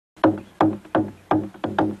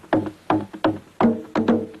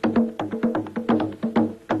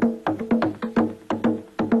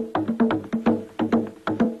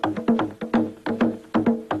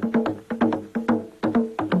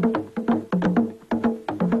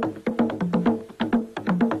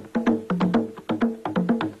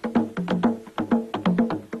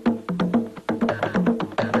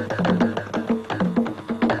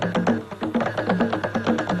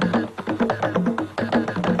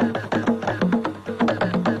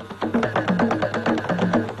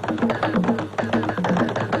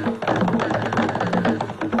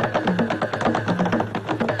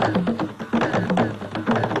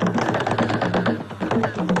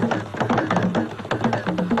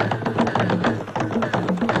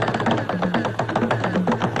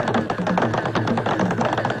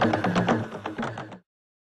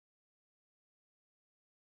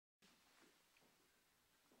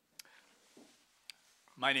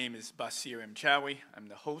My name is Basir M. Chawi. I'm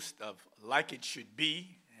the host of Like It Should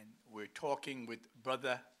Be, and we're talking with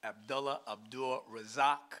Brother Abdullah Abdur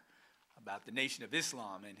Razak about the Nation of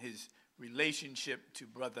Islam and his relationship to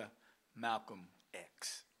Brother Malcolm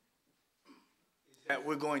X. That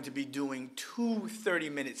we're going to be doing two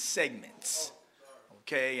 30-minute segments,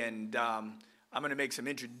 okay? And I'm going to make some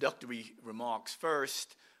introductory remarks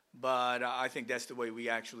first, but I think that's the way we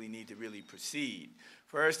actually need to really proceed.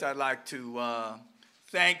 First, I'd like to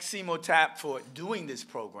thank CMOTAP for doing this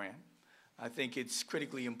program. I think it's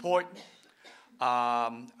critically important.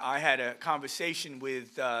 I had a conversation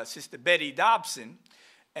with Sister Betty Dobson,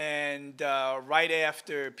 and right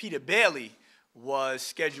after Peter Bailey was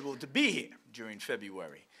scheduled to be here during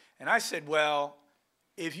February. And I said, well,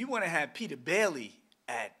 if you want to have Peter Bailey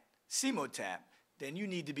at CMOTAP, then you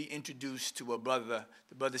need to be introduced to a brother,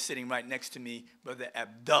 the brother sitting right next to me, Brother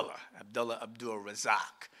Abdullah Abdur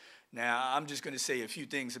Razak. Now, I'm just going to say a few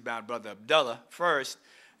things about Brother Abdullah first,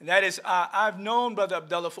 and that is I've known Brother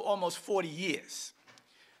Abdullah for almost 40 years.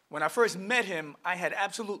 When I first met him, I had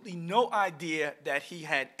absolutely no idea that he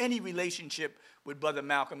had any relationship with Brother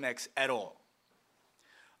Malcolm X at all.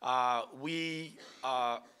 He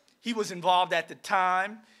was involved at the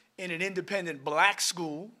time in an independent black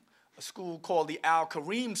school, a school called the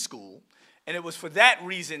Al-Kareem School, and it was for that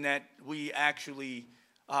reason that we actually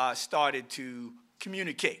started to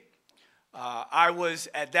communicate. I was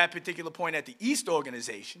at that particular point at the East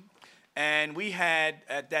Organization, and we had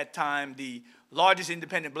at that time the largest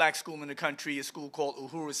independent black school in the country, a school called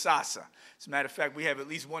Uhuru Sasa. As a matter of fact, we have at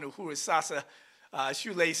least one Uhuru Sasa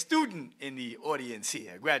Shule student in the audience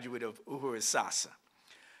here, a graduate of Uhuru Sasa.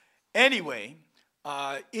 Anyway,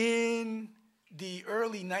 in the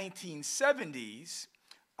early 1970s,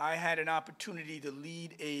 I had an opportunity to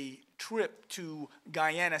lead a trip to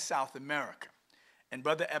Guyana, South America. And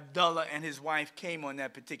Brother Abdullah and his wife came on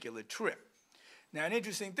that particular trip. Now, an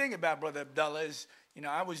interesting thing about Brother Abdullah is, you know,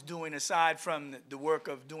 I was doing, aside from the work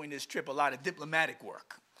of doing this trip, a lot of diplomatic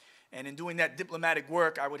work. And in doing that diplomatic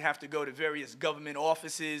work, I would have to go to various government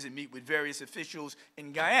offices and meet with various officials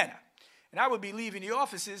in Guyana. And I would be leaving the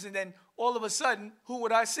offices, and then all of a sudden, who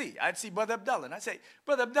would I see? I'd see Brother Abdullah, and I'd say,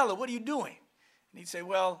 Brother Abdullah, what are you doing? And he'd say,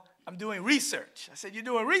 well, I'm doing research. I said, you're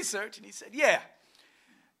doing research? And he said, yeah.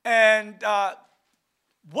 And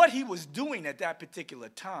what he was doing at that particular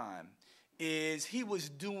time is he was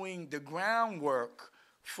doing the groundwork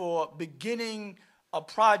for beginning a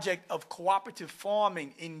project of cooperative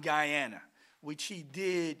farming in Guyana, which he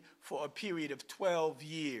did for a period of 12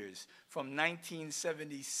 years, from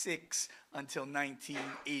 1976 until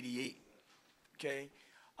 1988, okay?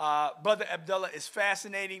 Brother Abdullah is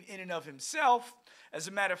fascinating in and of himself. As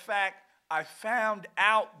a matter of fact, I found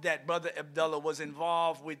out that Brother Abdullah was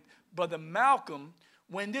involved with Brother Malcolm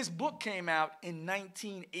when this book came out in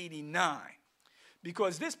 1989,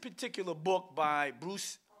 because this particular book by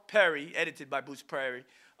Bruce Perry, edited by Bruce Perry,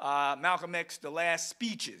 Malcolm X, The Last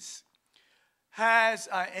Speeches, has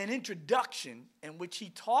an introduction in which he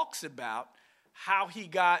talks about how he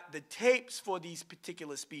got the tapes for these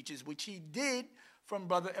particular speeches, which he did from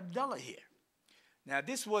Brother Abdullah here. Now,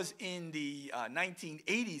 this was in the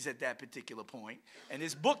 1980s at that particular point, and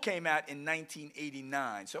this book came out in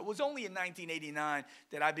 1989. So it was only in 1989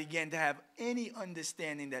 that I began to have any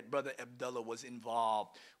understanding that Brother Abdullah was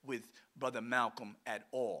involved with Brother Malcolm at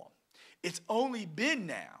all. It's only been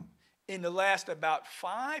now, in the last about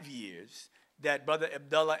 5 years, that Brother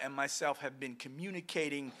Abdullah and myself have been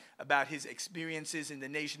communicating about his experiences in the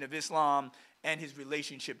Nation of Islam and his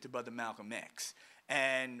relationship to Brother Malcolm X.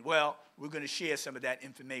 And, well, we're going to share some of that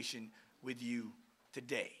information with you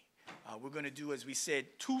today. We're going to do, as we said,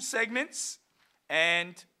 2 segments,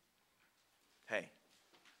 and, hey,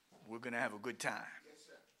 we're going to have a good time. Yes,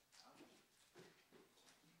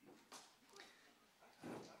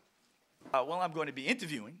 sir. Well, I'm going to be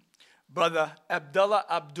interviewing Brother Abdullah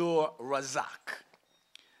Abdur Razak.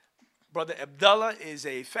 Brother Abdullah is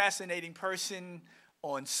a fascinating person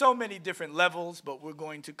on so many different levels, but we're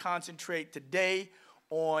going to concentrate today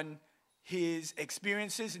on his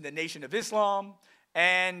experiences in the Nation of Islam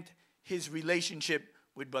and his relationship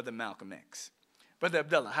with Brother Malcolm X. Brother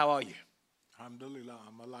Abdullah, how are you? Alhamdulillah,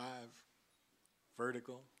 I'm alive,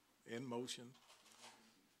 vertical, in motion,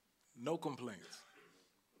 no complaints.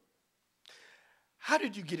 How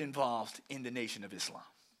did you get involved in the Nation of Islam?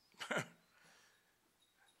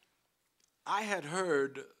 I had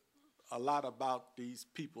heard a lot about these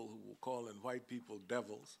people who were calling white people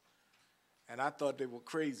devils, and I thought they were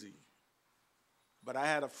crazy. But I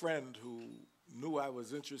had a friend who knew I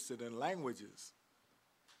was interested in languages,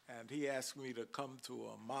 and he asked me to come to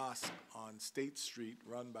a mosque on State Street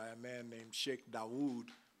run by a man named Sheikh Dawood,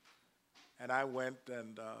 And I went,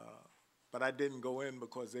 but I didn't go in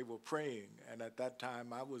because they were praying. And at that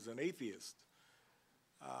time, I was an atheist.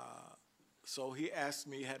 So he asked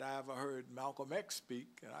me, had I ever heard Malcolm X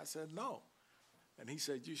speak? And I said, no. And he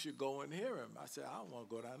said, you should go and hear him. I said, I don't want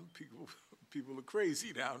to go down. People are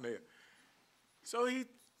crazy down there. So he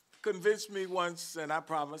convinced me once, and I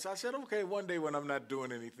promised. I said, okay, one day when I'm not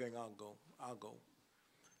doing anything, I'll go.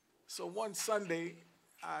 So one Sunday,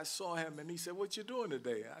 I saw him, and he said, what you doing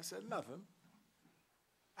today? I said, nothing.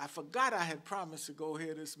 I forgot I had promised to go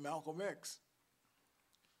hear this Malcolm X.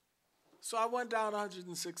 So I went down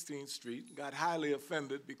 116th Street and got highly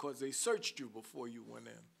offended because they searched you before you went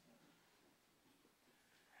in.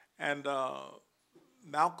 And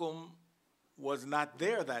Malcolm was not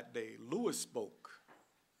there that day. Lewis spoke.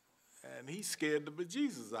 And he scared the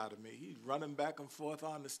bejesus out of me. He's running back and forth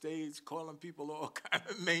on the stage, calling people all kind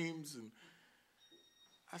of names. And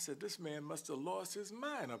I said, this man must have lost his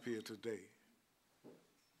mind up here today.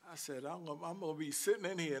 I said, I'm going to be sitting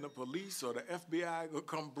in here and the police or the FBI will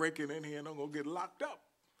come breaking in here and I'm going to get locked up.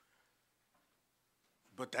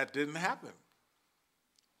 But that didn't happen.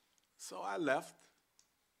 So I left,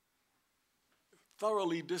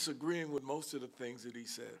 thoroughly disagreeing with most of the things that he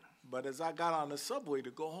said. But as I got on the subway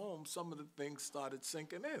to go home, some of the things started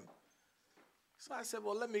sinking in. So I said,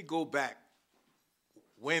 well, let me go back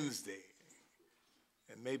Wednesday,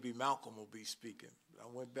 and maybe Malcolm will be speaking. I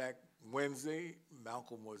went back Wednesday,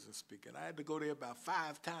 Malcolm wasn't speaking. I had to go there about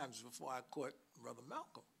 5 times before I caught Brother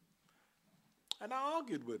Malcolm. And I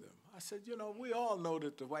argued with him. I said, you know, we all know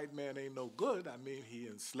that the white man ain't no good. I mean, he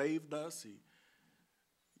enslaved us. He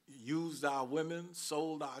used our women,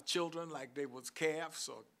 sold our children like they was calves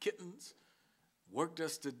or kittens, worked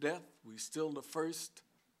us to death. We still the first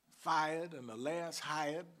fired and the last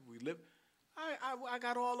hired. We lived. I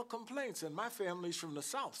got all the complaints, and my family's from the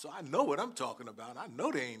South, so I know what I'm talking about. I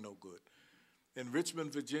know they ain't no good. In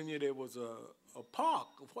Richmond, Virginia, there was a park.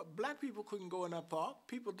 Black people couldn't go in that park.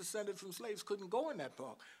 People descended from slaves couldn't go in that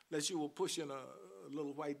park unless you were pushing a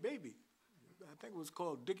little white baby. I think it was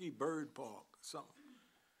called Dickie Bird Park or something.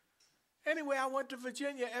 Anyway, I went to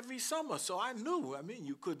Virginia every summer, so I knew. I mean,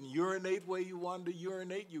 you couldn't urinate where you wanted to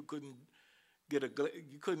urinate. You couldn't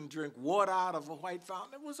you couldn't drink water out of a white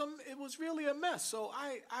fountain. It was really a mess. So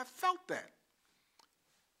I felt that.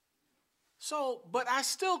 So, but I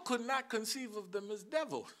still could not conceive of them as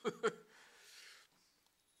devils.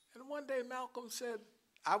 And one day Malcolm said,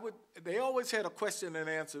 they always had a question and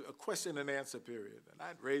answer period. And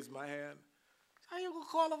I'd raise my hand. How you gonna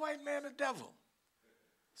call a white man a devil?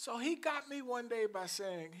 So he got me one day by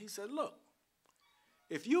saying, he said, look,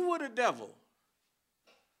 if you were the devil,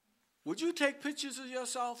 would you take pictures of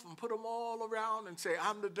yourself and put them all around and say,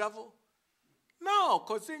 I'm the devil? No,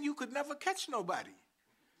 because then you could never catch nobody.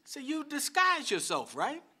 So you disguise yourself,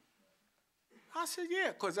 right? I said, yeah,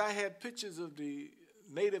 because I had pictures of the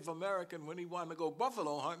Native American when he wanted to go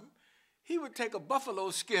buffalo hunting. He would take a buffalo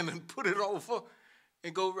skin and put it over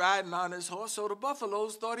and go riding on his horse, so the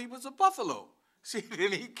buffaloes thought he was a buffalo. See,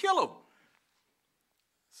 then he'd kill him.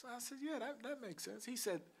 So I said, yeah, that makes sense. He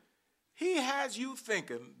said, he has you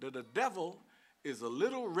thinking that the devil is a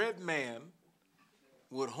little red man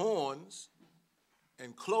with horns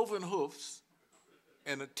and cloven hoofs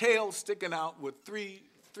and a tail sticking out with three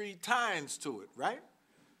tines to it, right?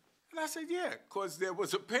 And I said, yeah, because there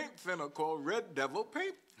was a paint thinner called Red Devil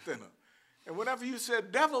Paint Thinner. And whenever you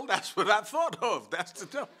said devil, that's what I thought of. That's the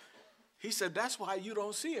devil. He said, that's why you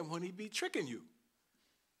don't see him when he be tricking you.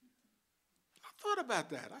 I thought about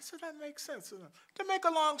that. I said, that makes sense. To make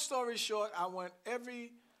a long story short, I went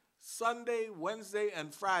every Sunday, Wednesday,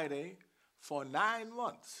 and Friday for 9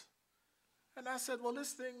 months. And I said, well,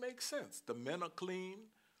 this thing makes sense. The men are clean.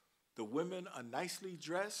 The women are nicely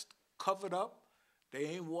dressed, covered up. They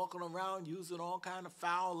ain't walking around using all kind of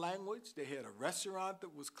foul language. They had a restaurant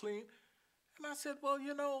that was clean. And I said, well,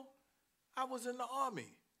 you know, I was in the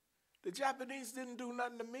army. The Japanese didn't do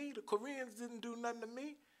nothing to me. The Koreans didn't do nothing to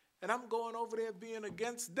me. And I'm going over there being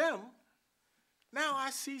against them. Now I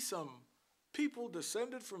see some people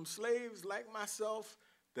descended from slaves like myself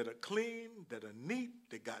that are clean, that are neat,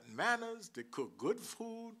 that got manners, that cook good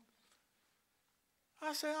food.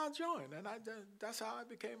 I said, I'll join. And that's how I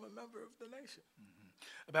became a member of the nation.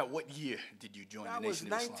 Mm-hmm. About what year did you join the Nation of Islam?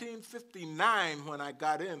 That was 1959 when I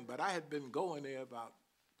got in, but I had been going there about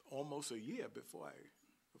almost a year before I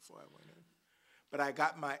went in. But I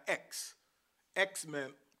got my X. X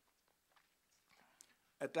meant,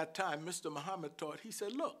 at that time, Mr. Muhammad taught, he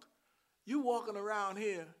said, look, you walking around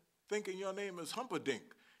here thinking your name is Humperdinck.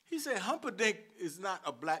 He said, Humperdinck is not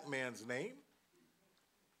a black man's name.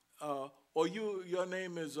 Or your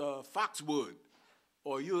name is Foxwood.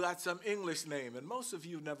 or you got some English name, and most of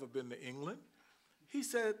you have never been to England. He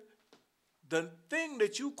said, the thing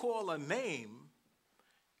that you call a name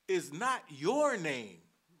is not your name.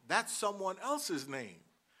 That's someone else's name.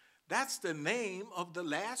 That's the name of the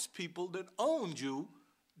last people that owned you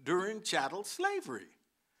during chattel slavery.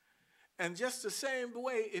 And just the same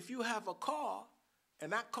way, if you have a car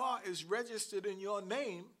and that car is registered in your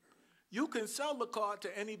name, you can sell the car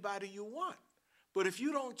to anybody you want. But if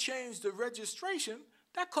you don't change the registration,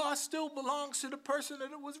 that car still belongs to the person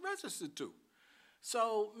that it was registered to.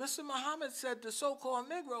 So Mr. Muhammad said the so-called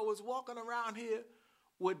Negro was walking around here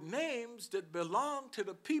with names that belong to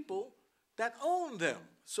the people that own them.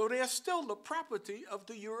 So they're still the property of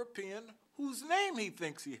the European whose name he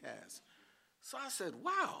thinks he has. So I said,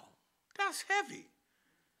 wow, that's heavy.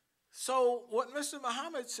 So what Mr.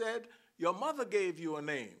 Muhammad said, your mother gave you a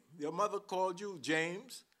name. Your mother called you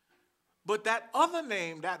James. But that other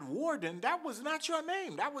name, that Warden, that was not your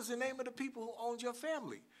name. That was the name of the people who owned your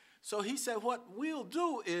family. So he said, what we'll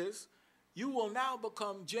do is you will now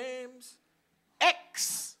become James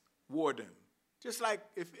X Warden. Just like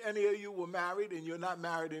if any of you were married and you're not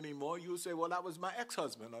married anymore, you would say, well, that was my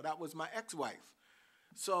ex-husband or that was my ex-wife.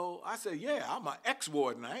 So I said, yeah, I'm an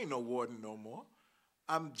ex-warden. I ain't no warden no more.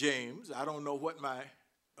 I'm James. I don't know what my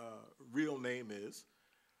real name is.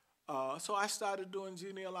 So I started doing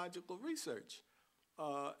genealogical research.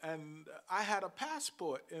 And I had a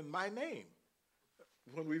passport in my name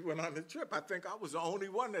when we went on the trip. I think I was the only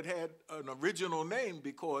one that had an original name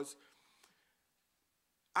because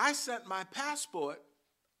I sent my passport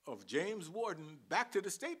of James Warden back to the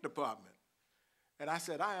State Department. And I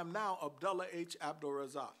said, I am now Abdullah H. Abdul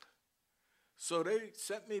Razak. So they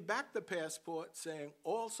sent me back the passport saying,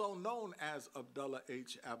 also known as Abdullah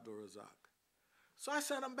H. Abdul Razak. So I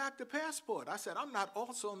sent them back the passport. I said, I'm not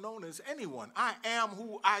also known as anyone. I am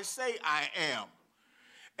who I say I am.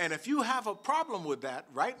 And if you have a problem with that,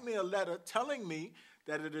 write me a letter telling me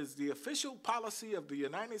that it is the official policy of the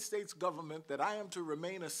United States government that I am to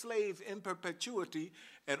remain a slave in perpetuity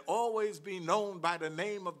and always be known by the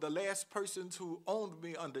name of the last persons who owned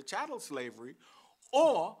me under chattel slavery,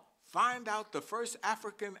 or find out the first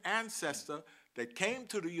African ancestor that came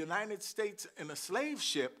to the United States in a slave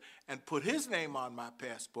ship and put his name on my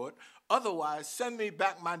passport. Otherwise, send me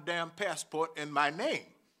back my damn passport in my name.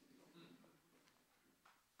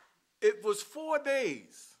 It was 4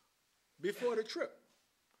 days before the trip.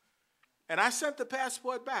 And I sent the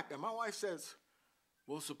passport back, and my wife says,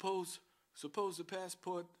 well, suppose the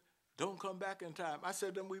passport don't come back in time. I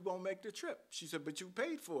said, then we won't make the trip. She said, but you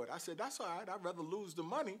paid for it. I said, that's all right. I'd rather lose the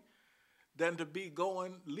money than to be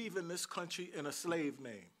leaving this country in a slave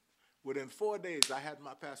name. Within 4 days, I had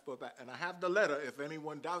my passport back. And I have the letter, if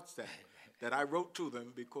anyone doubts that I wrote to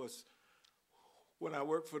them, because when I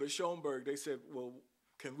worked for the Schomburg, they said, well,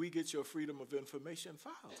 can we get your Freedom of Information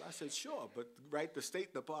files? I said, sure, but write the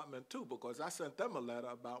State Department too, because I sent them a letter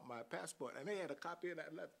about my passport, and they had a copy of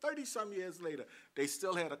that letter. 30-some years later, they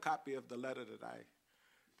still had a copy of the letter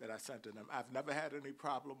that I sent to them. I've never had any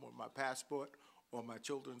problem with my passport or my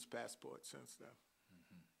children's passport since then.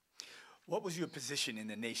 What was your position in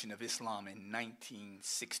the Nation of Islam in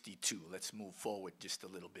 1962? Let's move forward just a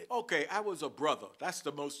little bit. Okay, I was a brother. That's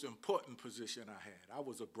the most important position I had. I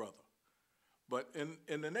was a brother. But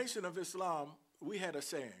in the Nation of Islam, we had a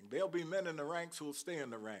saying, there'll be men in the ranks who will stay in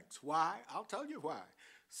the ranks. Why? I'll tell you why.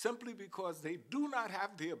 Simply because they do not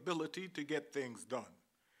have the ability to get things done.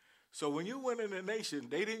 So when you went in the nation,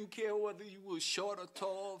 they didn't care whether you were short or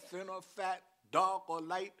tall, thin or fat, dark or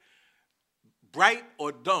light, bright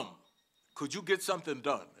or dumb. Could you get something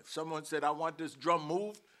done? If someone said, I want this drum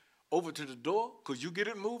moved over to the door, could you get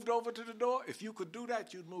it moved over to the door? If you could do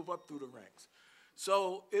that, you'd move up through the ranks.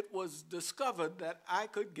 So it was discovered that I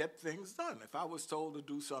could get things done. If I was told to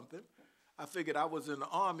do something, I figured I was in the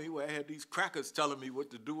army where I had these crackers telling me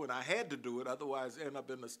what to do, and I had to do it, otherwise I'd end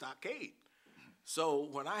up in the stockade. So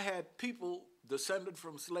when I had people descended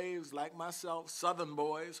from slaves like myself, Southern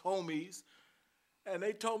boys, homies, and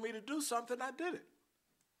they told me to do something, I did it.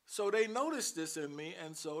 So they noticed this in me,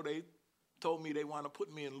 and so they told me they want to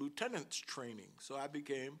put me in lieutenant's training. So I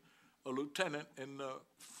became a lieutenant in the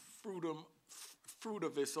Fruit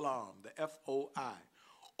of Islam, the FOI.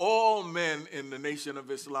 All men in the Nation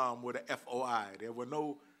of Islam were the FOI. There were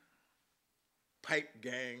no pipe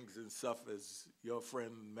gangs and stuff, as your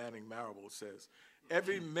friend Manning Marable says.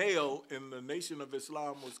 Every male in the Nation of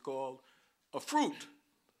Islam was called a fruit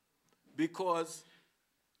because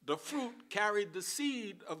the fruit carried the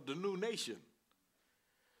seed of the new nation.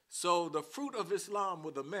 So the Fruit of Islam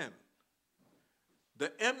were the men.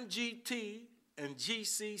 The MGT and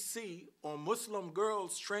GCC, or Muslim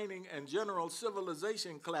Girls Training and General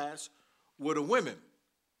Civilization class, were the women.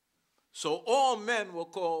 So all men were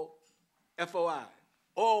called FOI.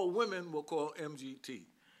 All women were called MGT.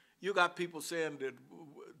 You got people saying that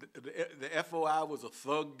the FOI was a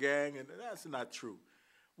thug gang, and that's not true.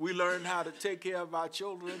 We learned how to take care of our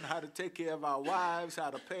children, how to take care of our wives, how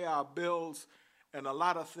to pay our bills, and a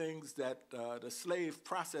lot of things that the slave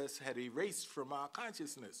process had erased from our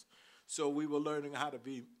consciousness. So we were learning how to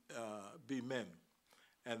be men,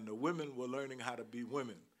 and the women were learning how to be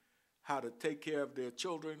women, how to take care of their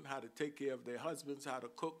children, how to take care of their husbands, how to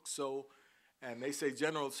cook, sew, and they say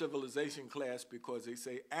general civilization class because they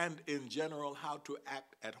say, and in general, how to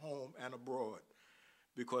act at home and abroad.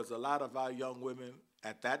 Because a lot of our young women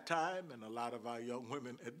at that time and a lot of our young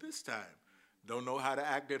women at this time don't know how to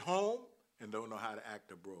act at home and don't know how to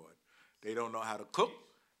act abroad. They don't know how to cook,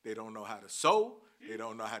 they don't know how to sew, they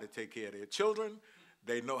don't know how to take care of their children.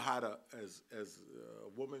 They know how to, as a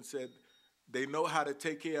woman said, they know how to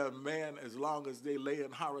take care of a man as long as they lay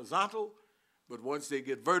in horizontal, but once they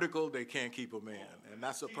get vertical, they can't keep a man, and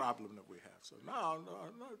that's a problem that we have. So no.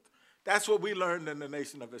 That's what we learned in the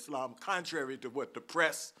Nation of Islam, contrary to what the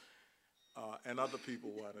press and other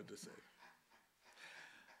people wanted to say.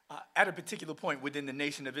 At a particular point within the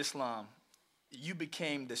Nation of Islam, you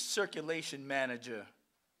became the circulation manager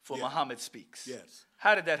for Muhammad Speaks. Yes.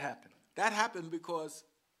 How did that happen? That happened because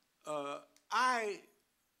I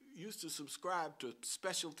used to subscribe to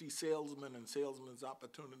Specialty Salesman and Salesman's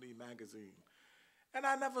Opportunity magazine. And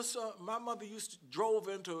I never saw, my mother drove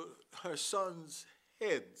into her son's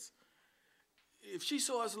heads. If she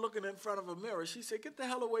saw us looking in front of a mirror, she said, get the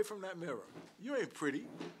hell away from that mirror. You ain't pretty.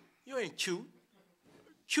 You ain't cute.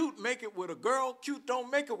 Cute make it with a girl. Cute don't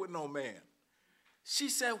make it with no man. She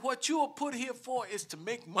said, what you are put here for is to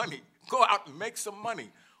make money. Go out and make some money.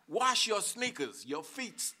 Wash your sneakers. Your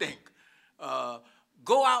feet stink.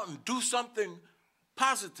 Go out and do something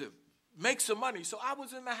positive. Make some money. So I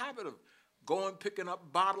was in the habit of going, picking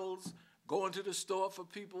up bottles, going to the store for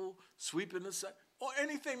people, sweeping the side, or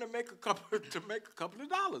anything to make a couple of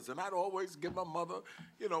dollars. And I'd always give my mother,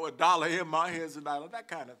 $1 here, my here's $1, that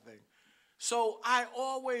kind of thing. So I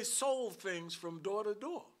always sold things from door to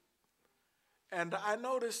door. And I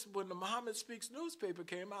noticed when the Muhammad Speaks newspaper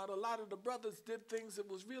came out, a lot of the brothers did things that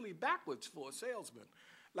was really backwards for a salesman.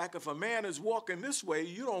 Like if a man is walking this way,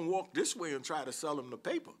 you don't walk this way and try to sell him the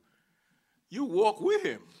paper. You walk with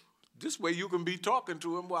him. This way you can be talking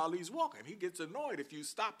to him while he's walking. He gets annoyed if you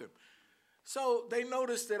stop him. So they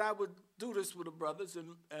noticed that I would do this with the brothers,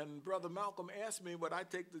 and Brother Malcolm asked me would I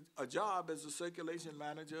take a job as a circulation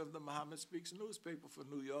manager of the Muhammad Speaks newspaper for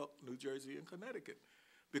New York, New Jersey, and Connecticut,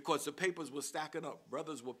 because the papers were stacking up.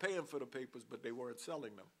 Brothers were paying for the papers, but they weren't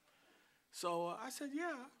selling them. So I said,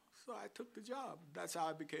 yeah. So I took the job. That's how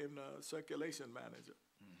I became the circulation manager.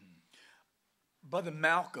 Brother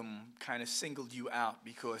Malcolm kind of singled you out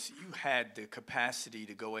because you had the capacity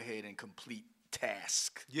to go ahead and complete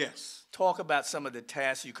tasks. Yes. Talk about some of the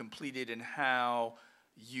tasks you completed and how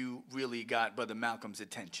you really got Brother Malcolm's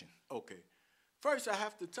attention. Okay. First, I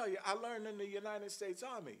have to tell you, I learned in the United States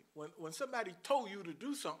Army, when somebody told you to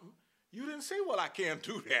do something, you didn't say, well, I can't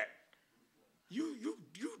do that. You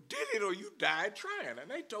did it or you died trying, and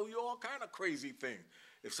they told you all kind of crazy things.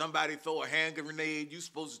 If somebody throw a hand grenade, you're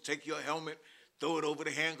supposed to take your helmet, throw it over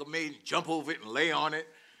the hand grenade, jump over it and lay on it.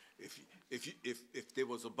 If there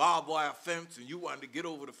was a barbed wire fence and you wanted to get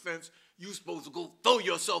over the fence, you're supposed to go throw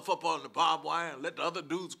yourself up on the barbed wire and let the other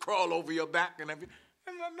dudes crawl over your back and everything.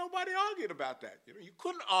 And nobody argued about that. You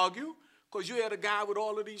couldn't argue because you had a guy with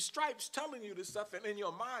all of these stripes telling you this stuff, and in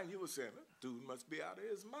your mind you were saying, this dude must be out of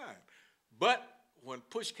his mind. But when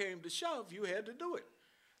push came to shove, you had to do it.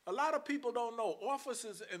 A lot of people don't know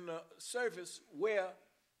officers in the service wear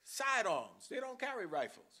sidearms. They don't carry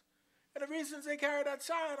rifles. And the reasons they carry that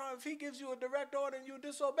sidearm, if he gives you a direct order and you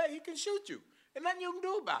disobey, he can shoot you. And nothing you can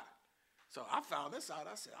do about it. So I found this out.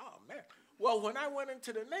 I said, oh, man. Well, when I went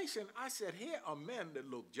into the nation, I said, here are men that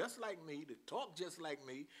look just like me, that talk just like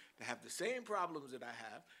me, that have the same problems that I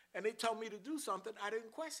have, and they told me to do something, I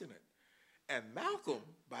didn't question it. And Malcolm,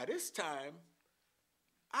 by this time,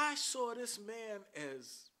 I saw this man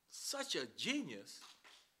as such a genius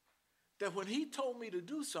that when he told me to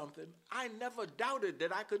do something, I never doubted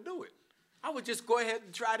that I could do it. I would just go ahead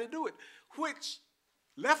and try to do it, which,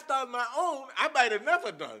 left on my own, I might have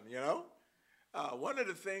never done, One of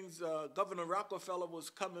the things, Governor Rockefeller was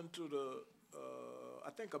coming to the, I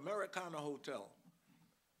think, Americana Hotel.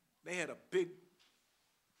 They had a big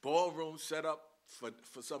ballroom set up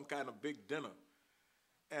for some kind of big dinner.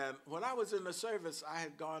 And when I was in the service, I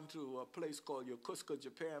had gone to a place called Yokosuka,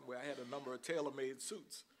 Japan, where I had a number of tailor-made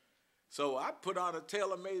suits. So I put on a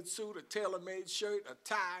tailor-made suit, a tailor-made shirt, a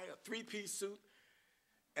tie, a three-piece suit,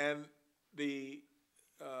 and the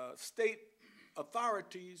state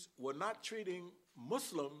authorities were not treating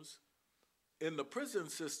Muslims in the prison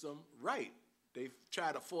system right. They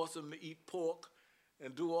tried to force them to eat pork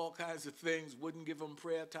and do all kinds of things, wouldn't give them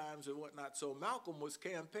prayer times and whatnot. So Malcolm was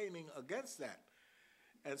campaigning against that.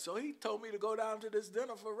 And so he told me to go down to this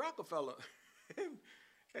dinner for Rockefeller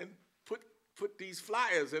and put these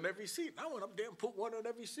flyers in every seat. And I went up there and put one in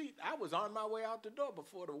every seat. I was on my way out the door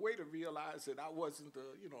before the waiter realized that I wasn't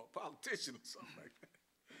a politician or something like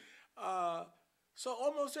that. So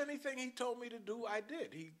almost anything he told me to do, I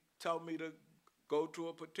did. He told me to go to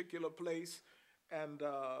a particular place and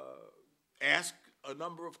ask a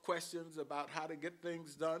number of questions about how to get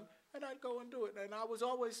things done, and I'd go and do it. And I was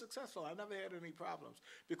always successful. I never had any problems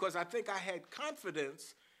because I think I had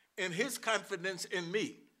confidence in his confidence in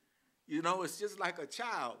me. You know, it's just like a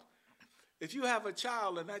child. If you have a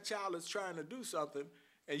child and that child is trying to do something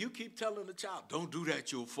and you keep telling the child, don't do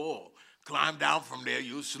that, you'll fall. Climb down from there,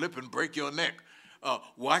 you'll slip and break your neck.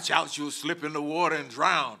 Watch out, you'll slip in the water and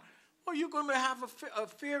drown. Well, you're going to have a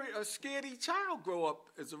scaredy child grow up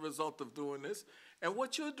as a result of doing this. And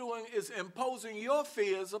what you're doing is imposing your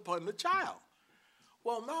fears upon the child.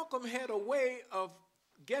 Well, Malcolm had a way of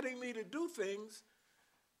getting me to do things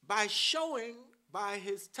by showing, by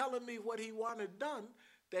his telling me what he wanted done,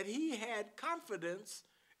 that he had confidence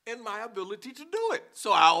in my ability to do it.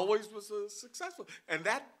 So I always was successful. And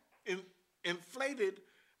that inflated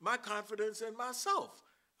my confidence in myself.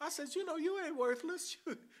 I said, you ain't worthless.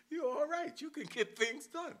 You're all right. You can get things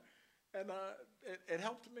done. And it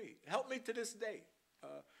helped me. It helped me to this day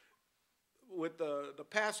with the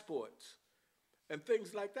passports and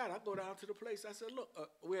things like that. I go down to the place. I said, look,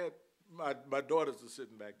 we had my daughters are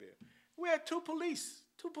sitting back there. We had two police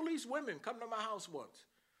women come to my house once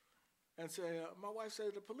and say, my wife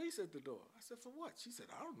said, the police at the door. I said, for what? She said,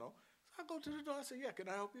 I don't know. So I go to the door. I said, yeah, can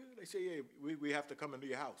I help you? They say, yeah, we have to come into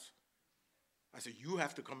your house. I said, you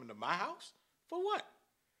have to come into my house? For what?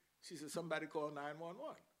 She said, somebody called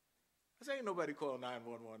 911. I said, ain't nobody called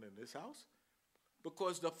 911 in this house.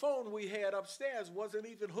 Because the phone we had upstairs wasn't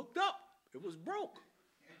even hooked up. It was broke.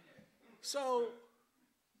 So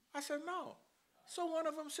I said, no. So one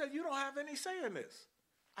of them said, you don't have any say in this.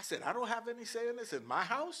 I said, I don't have any say in this in my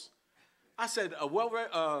house? I said,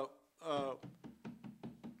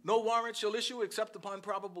 no warrant shall issue except upon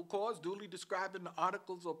probable cause, duly described in the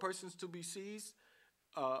articles or persons to be seized.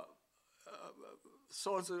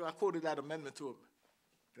 So-and-so, I quoted that amendment to them.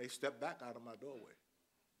 They stepped back out of my doorway.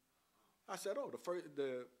 I said, oh,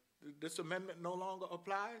 this amendment no longer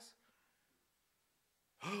applies?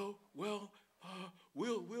 Oh, well,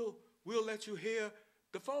 we'll let you hear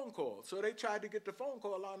the phone call. So they tried to get the phone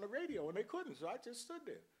call on the radio, and they couldn't, so I just stood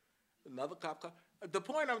there. Another cop called. The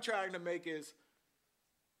point I'm trying to make is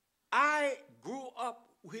I grew up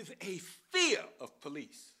with a fear of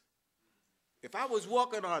police. If I was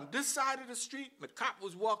walking on this side of the street and the cop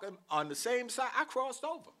was walking on the same side, I crossed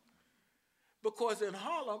over. Because in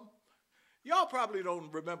Harlem, y'all probably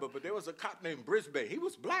don't remember, but there was a cop named Brisbane. He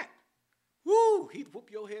was black. Woo, he'd whoop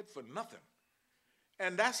your head for nothing.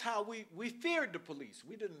 And that's how we feared the police.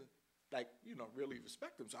 We didn't, really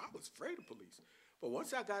respect them, so I was afraid of police. But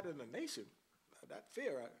once I got in the nation, that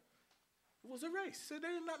fear, it was erased. So they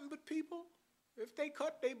ain't nothing but people. If they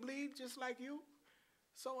cut, they bleed just like you.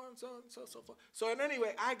 So on, so on, so forth. So in any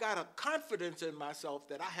way, I got a confidence in myself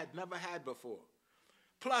that I had never had before.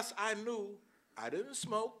 Plus, I knew I didn't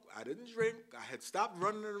smoke, I didn't drink, I had stopped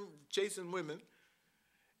running and chasing women.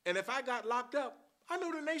 And if I got locked up, I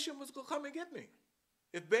knew the nation was going to come and get me.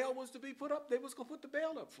 If bail was to be put up, they was going to put the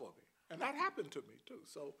bail up for me. And that happened to me, too.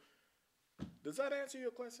 So does that answer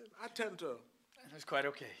your question? I tend to. That's quite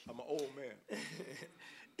okay. I'm an old man.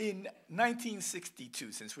 In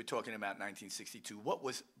 1962, since we're talking about 1962, what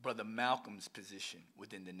was Brother Malcolm's position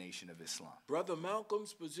within the Nation of Islam? Brother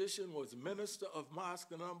Malcolm's position was Minister of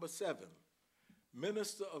Mosque number 7.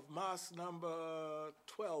 Minister of Mosque number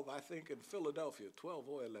 12, I think, in Philadelphia, 12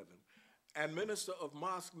 or 11. And Minister of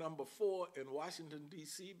Mosque number 4 in Washington,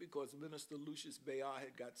 D.C., because Minister Lucius Bayard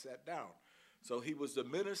had got sat down. So he was the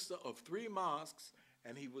minister of 3 mosques,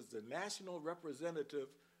 and he was the national representative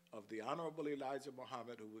of the Honorable Elijah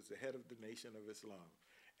Muhammad, who was the head of the Nation of Islam.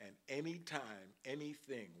 And any time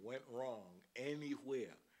anything went wrong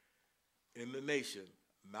anywhere in the nation,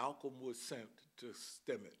 Malcolm was sent to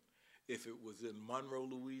stem it. If it was in Monroe,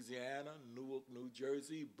 Louisiana, Newark, New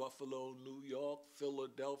Jersey, Buffalo, New York,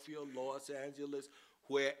 Philadelphia, Los Angeles,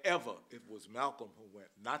 wherever it was Malcolm who went,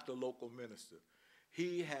 not the local minister.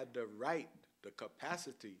 He had the right, the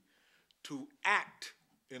capacity to act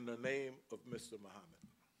in the name of Mr. Muhammad.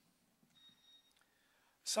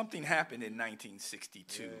 Something happened in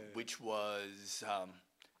 1962, which was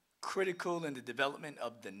critical in the development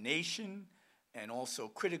of the nation and also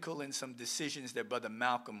critical in some decisions that Brother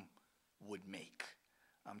Malcolm would make.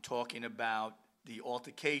 I'm talking about the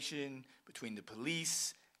altercation between the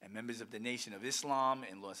police and members of the Nation of Islam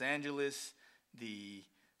in Los Angeles, the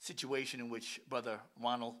situation in which Brother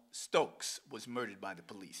Ronald Stokes was murdered by the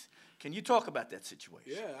police. Can you talk about that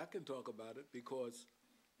situation? Yeah, I can talk about it because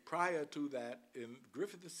prior to that, in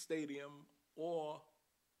Griffith Stadium or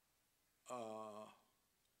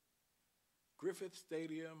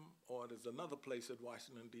there's another place in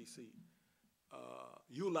Washington, D.C.,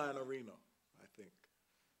 Uline Arena, I think.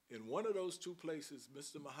 In one of those two places,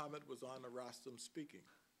 Mr. Muhammad was on the rostrum speaking.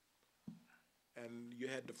 And you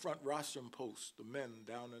had the front rostrum post, the men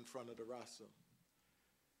down in front of the rostrum.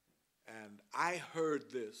 And I heard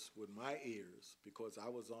this with my ears because I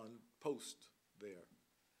was on post there.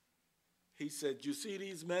 He said, "You see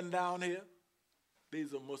these men down here?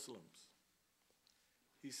 These are Muslims."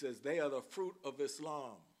 He says, "They are the fruit of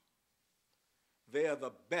Islam. They are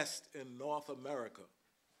the best in North America.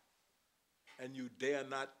 And you dare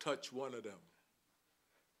not touch one of them.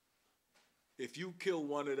 If you kill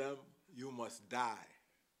one of them, you must die,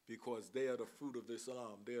 because they are the fruit of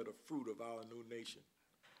Islam. They are the fruit of our new nation."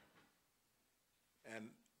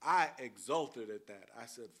 And I exulted at that. I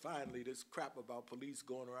said, finally, this crap about police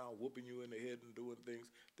going around whooping you in the head and doing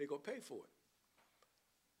things, they're going to pay for it.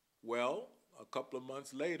 Well, a couple of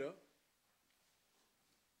months later,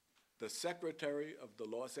 the secretary of the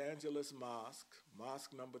Los Angeles Mosque,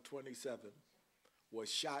 Mosque number 27,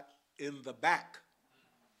 was shot in the back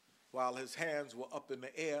while his hands were up in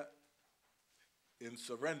the air in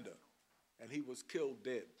surrender, and he was killed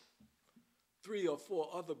dead. 3 or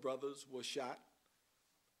 4 other brothers were shot,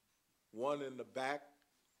 one in the back,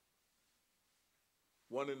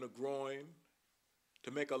 one in the groin.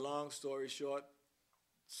 To make a long story short,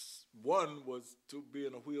 one was to be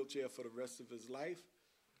in a wheelchair for the rest of his life.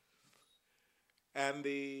 And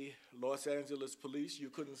the Los Angeles police, you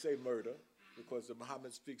couldn't say murder, because the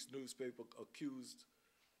Muhammad Speaks newspaper accused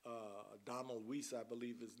Donald Weiss, I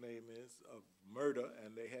believe his name is, of murder,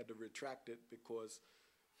 and they had to retract it because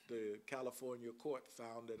the California court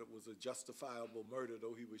found that it was a justifiable murder,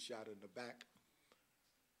 though he was shot in the back.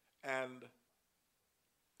 And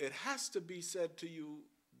it has to be said to you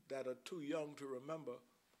that are too young to remember,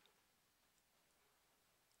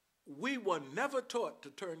 we were never taught to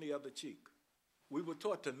turn the other cheek. We were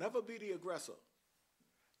taught to never be the aggressor,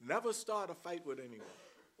 never start a fight with anyone.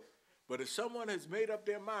 But if someone has made up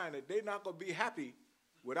their mind that they're not going to be happy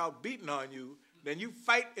without beating on you, then you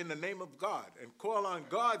fight in the name of God and call on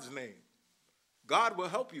God's name. God will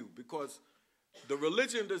help you, because the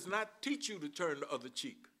religion does not teach you to turn the other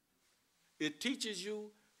cheek. It teaches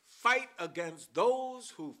you fight against those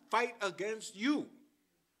who fight against you.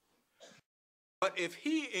 But if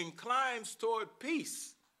he inclines toward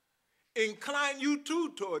peace, incline you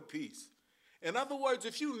too toward peace. In other words,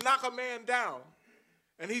 if you knock a man down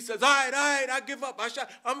and he says, all right, I give up,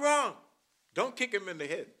 I'm wrong, don't kick him in the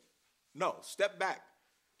head. No, step back.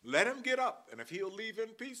 Let him get up, and if he'll leave in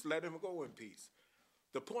peace, let him go in peace.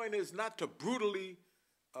 The point is not to brutally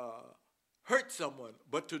hurt someone,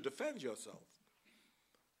 but to defend yourself.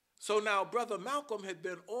 So now Brother Malcolm had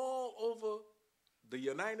been all over the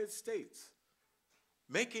United States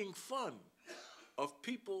making fun of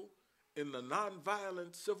people in the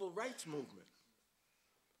nonviolent civil rights movement.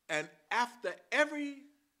 And after every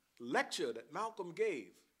lecture that Malcolm gave,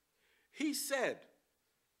 he said,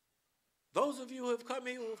 those of you who have come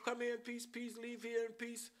here in peace, please leave here in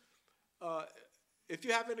peace. If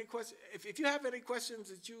you have any questions, if you have any questions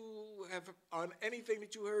that you have on anything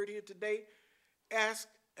that you heard here today, ask,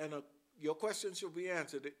 and your questions shall be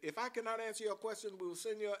answered. If I cannot answer your question, we will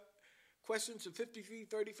send your questions to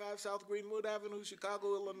 5335 South Greenwood Avenue,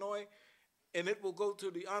 Chicago, Illinois, and it will go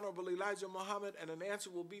to the Honorable Elijah Muhammad, and an answer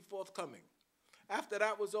will be forthcoming. After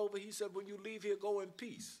that was over, he said, when you leave here, go in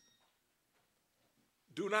peace.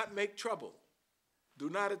 Do not make trouble. Do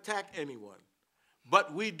not attack anyone.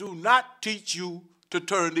 But we do not teach you to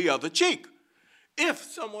turn the other cheek. If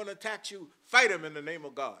someone attacks you, fight him in the name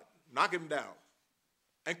of God. Knock him down.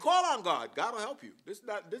 And call on God. God will help you. There's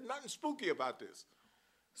nothing spooky about this.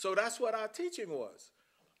 So that's what our teaching was.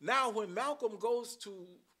 Now, when Malcolm goes to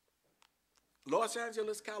Los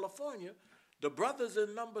Angeles, California, the brothers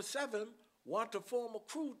in number 7 want to form a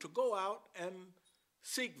crew to go out and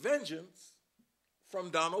seek vengeance from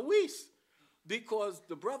Donald Weiss. because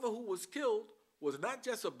the brother who was killed was not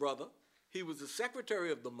just a brother, he was the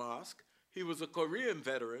secretary of the mosque, he was a Korean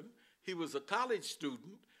veteran, he was a college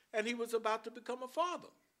student, and he was about to become a father.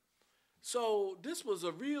 So this was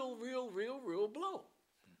a real blow.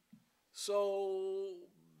 So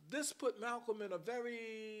this put Malcolm in a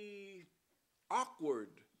very awkward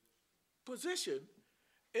position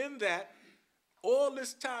in that all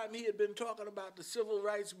this time he had been talking about the civil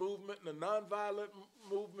rights movement and the nonviolent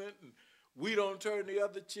movement, and we don't turn the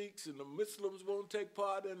other cheeks, and the Muslims won't take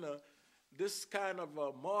part in this kind of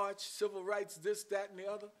a march, civil rights, this, that, and the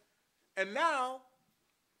other. And now,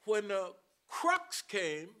 when the crux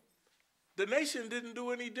came, the nation didn't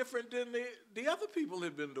do any different than the other people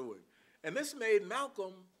had been doing. And this made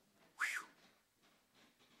Malcolm,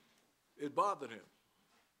 it bothered him.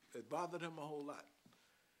 It bothered him a whole lot.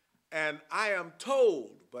 And I am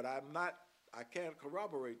told, but I can't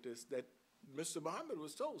corroborate this, that Mr. Muhammad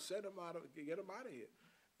was told, get him out of here.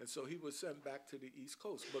 And so he was sent back to the East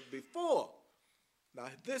Coast. But before, now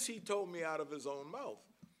this he told me out of his own mouth.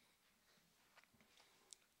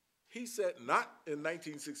 He said, not in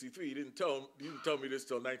 1963, he didn't tell me this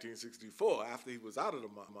till 1964, after he was out of the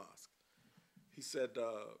mosque. He said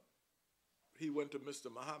he went to Mr.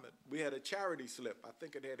 Muhammad. We had a charity slip. I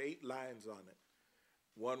think it had 8 lines on it.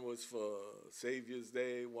 One was for Savior's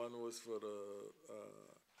Day, one was for the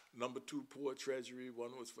number 2 Poor Treasury,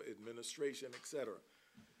 one was for administration, etc.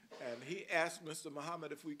 And he asked Mr.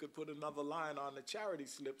 Muhammad if we could put another line on the charity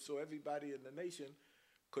slip so everybody in the nation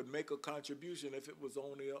could make a contribution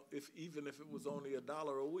even if it was only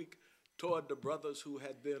 $1 a week toward the brothers who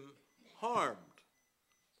had been harmed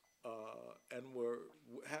and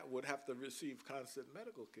would have to receive constant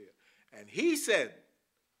medical care. And he said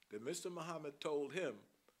that Mr. Muhammad told him,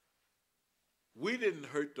 we didn't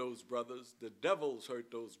hurt those brothers, the devils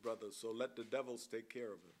hurt those brothers, so let the devils take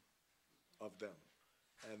care of them.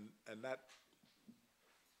 And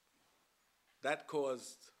that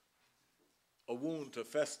caused a wound to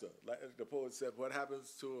fester. Like the poet said, what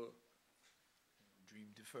happens to a dream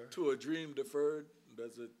deferred? To a dream deferred,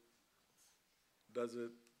 does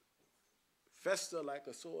it fester like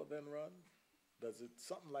a sore then run? Does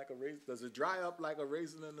it dry up like a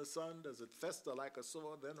raisin in the sun? Does it fester like a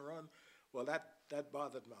sore then run? Well, that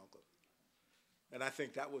bothered Malcolm. And I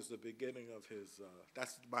think that was the beginning of his,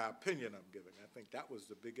 that's my opinion I'm giving. I think that was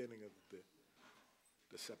the beginning of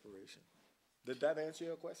the separation. Did that answer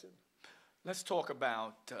your question? Let's talk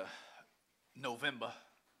about November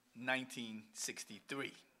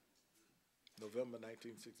 1963. November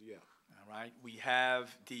 1960, yeah. All right. We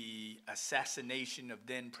have the assassination of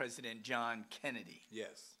then President John Kennedy.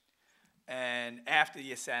 Yes. And after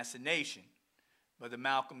the assassination, Brother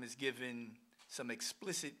Malcolm is given some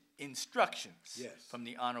explicit instructions yes. from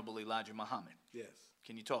the Honorable Elijah Muhammad. Yes.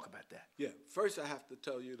 Can you talk about that? Yeah. First, I have to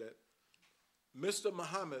tell you that Mr.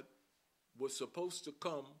 Muhammad was supposed to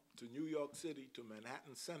come to New York City, to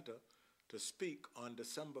Manhattan Center, to speak on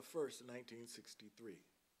December 1st, 1963.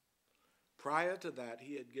 Prior to that,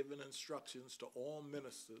 he had given instructions to all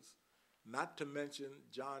ministers not to mention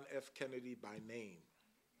John F. Kennedy by name.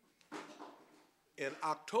 In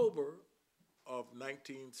October of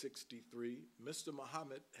 1963, Mr.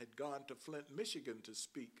 Muhammad had gone to Flint, Michigan to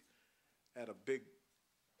speak at a big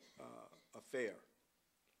affair.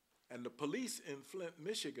 And the police in Flint,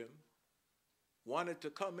 Michigan wanted to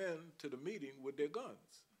come in to the meeting with their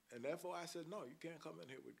guns. And therefore I said, no, you can't come in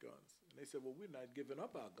here with guns. And they said, well, we're not giving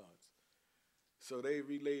up our guns. So they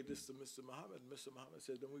relayed this to Mr. Muhammad, and Mr. Muhammad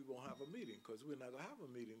said, then we won't have a meeting, because we're not going to have a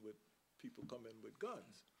meeting with people coming with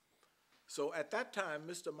guns. So at that time,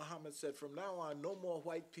 Mr. Muhammad said, from now on, no more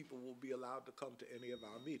white people will be allowed to come to any of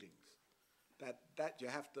our meetings. That you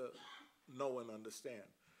have to know and understand.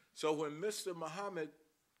 So when Mr. Muhammad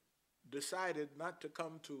decided not to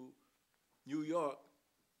come to New York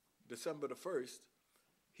December the 1st,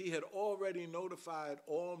 he had already notified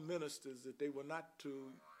all ministers that they were not to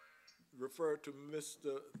refer to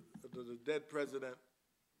the dead President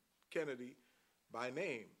Kennedy by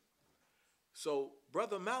name. So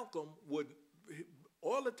Brother Malcolm would,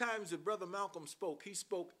 all the times that Brother Malcolm spoke, he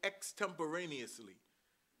spoke extemporaneously.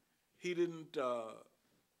 He didn't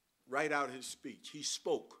write out his speech, he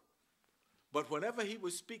spoke. But whenever he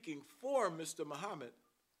was speaking for Mr. Muhammad,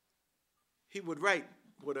 he would write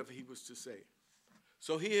whatever he was to say.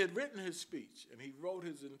 So he had written his speech, and he wrote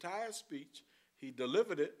his entire speech, he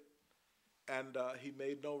delivered it, and he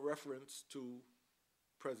made no reference to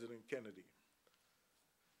President Kennedy.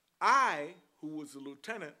 I, who was a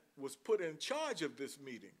lieutenant, was put in charge of this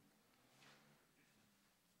meeting.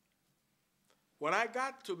 When I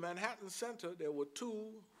got to Manhattan Center, there were 2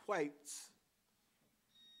 whites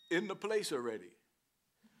in the place already.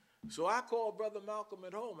 So I called Brother Malcolm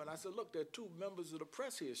at home, and I said, look, there are 2 members of the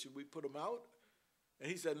press here. Should we put them out?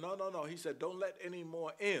 And he said, no, no, no. He said, don't let any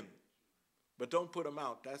more in, but don't put them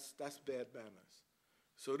out. That's bad manners.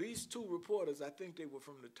 So these 2 reporters, I think they were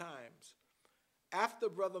from the Times, after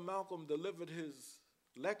Brother Malcolm delivered his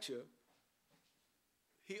lecture,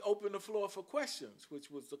 he opened the floor for questions,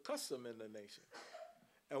 which was the custom in the nation.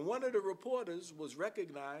 And one of the reporters was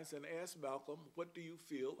recognized and asked Malcolm, what do you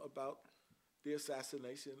feel about the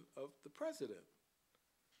assassination of the president?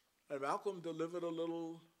 And Malcolm delivered a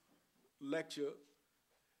little lecture,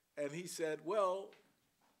 and he said, well,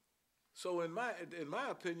 so in my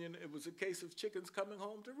opinion, it was a case of chickens coming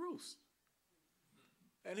home to roost.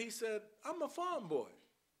 And he said, I'm a farm boy.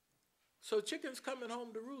 So chickens coming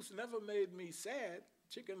home to roost never made me sad.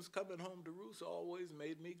 Chickens coming home to roost always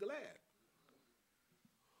made me glad.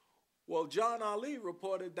 Well, John Ali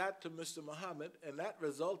reported that to Mr. Muhammad, and that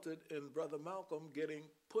resulted in Brother Malcolm getting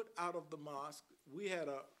put out of the mosque. We had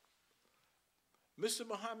Mr.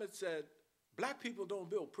 Muhammad said, black people don't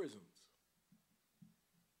build prisons.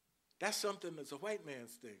 That's something that's a white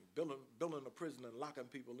man's thing, building a prison and locking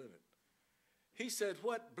people in it. He said,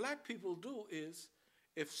 what black people do is,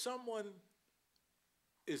 if someone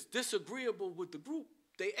is disagreeable with the group,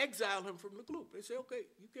 they exile him from the group. They say, okay,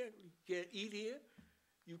 you can't eat here,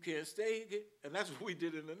 you can't stay here, and that's what we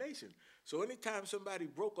did in the nation. So anytime somebody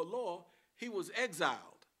broke a law, he was exiled.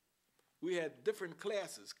 We had different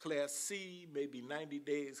classes, Class C, maybe 90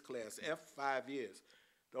 days, Class F, 5 years.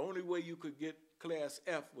 The only way you could get Class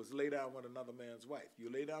F was lay down with another man's wife.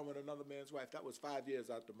 You lay down with another man's wife, that was 5 years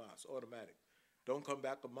out the mosque, automatic. Don't come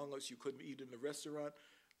back among us. You couldn't eat in the restaurant.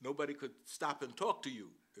 Nobody could stop and talk to you.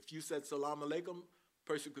 If you said salam alaikum,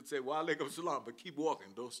 person could say wa alaikum salam, but keep walking,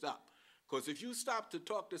 don't stop. Because if you stopped to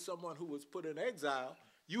talk to someone who was put in exile,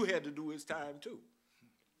 you had to do his time too.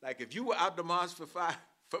 Like if you were out the mosque for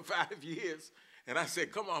five years, and I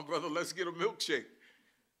said, come on, brother, let's get a milkshake.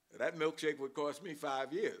 That milkshake would cost me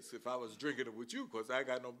 5 years if I was drinking it with you, because I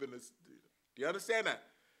got no business. Do you understand that?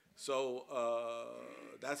 So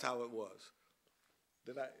that's how it was.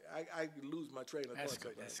 Did I lose my train of thought? That's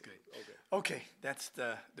good, that's good. Okay. Okay, that's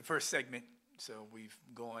the first segment. So we've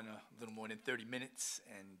gone a little more than 30 minutes,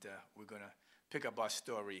 and we're going to pick up our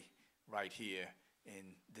story right here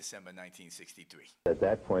in December 1963. At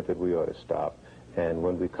that point that we ought to stop, and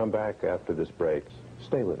when we come back after this break,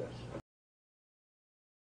 stay with us.